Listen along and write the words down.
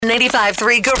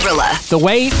95.3 Gorilla. The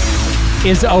wait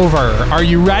is over. Are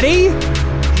you ready?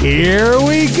 Here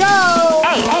we go.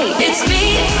 Hey. It's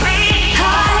me.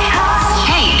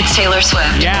 Hi. Hey, it's Taylor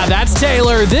Swift. Yeah, that's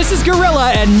Taylor. This is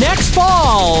Gorilla, and next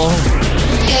fall,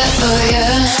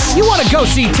 you want to go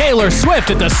see Taylor Swift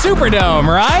at the Superdome,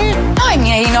 right? I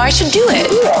mean, I should do it.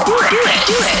 Do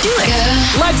it.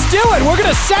 Yeah. Let's do it. We're going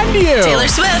to send you. Taylor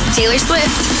Swift.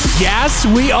 Yes,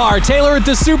 we are. Taylor at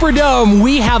the Superdome.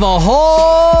 We have a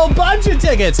whole bunch of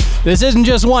tickets. This isn't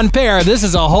just one pair. This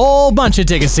is a whole bunch of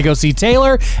tickets to go see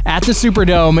Taylor at the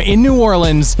Superdome in New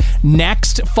Orleans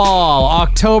next fall,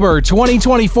 October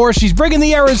 2024. She's bringing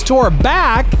the Eras Tour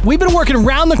back. We've been working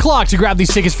round the clock to grab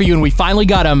these tickets for you, and we finally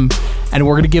got them, and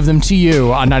we're going to give them to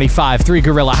you on 95.3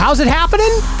 Gorilla. How's it happening?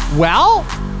 Well,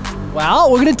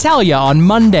 we're going to tell you on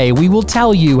Monday. We will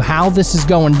tell you how this is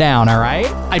going down, all right?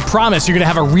 I promise you're going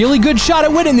to have a really good shot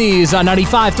at winning these on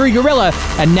 95.3 Gorilla.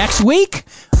 And next week,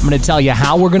 I'm going to tell you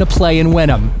how we're going to play and win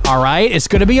them, all right? It's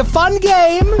going to be a fun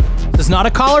game. It's not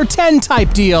a caller 10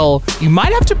 type deal. You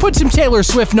might have to put some Taylor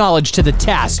Swift knowledge to the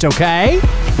test, okay?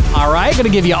 All right, going to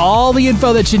give you all the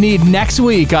info that you need next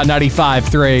week on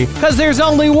 95.3. Because there's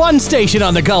only one station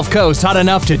on the Gulf Coast hot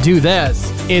enough to do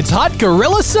this. It's Hot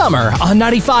Gorilla Summer on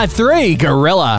 95.3 Gorilla.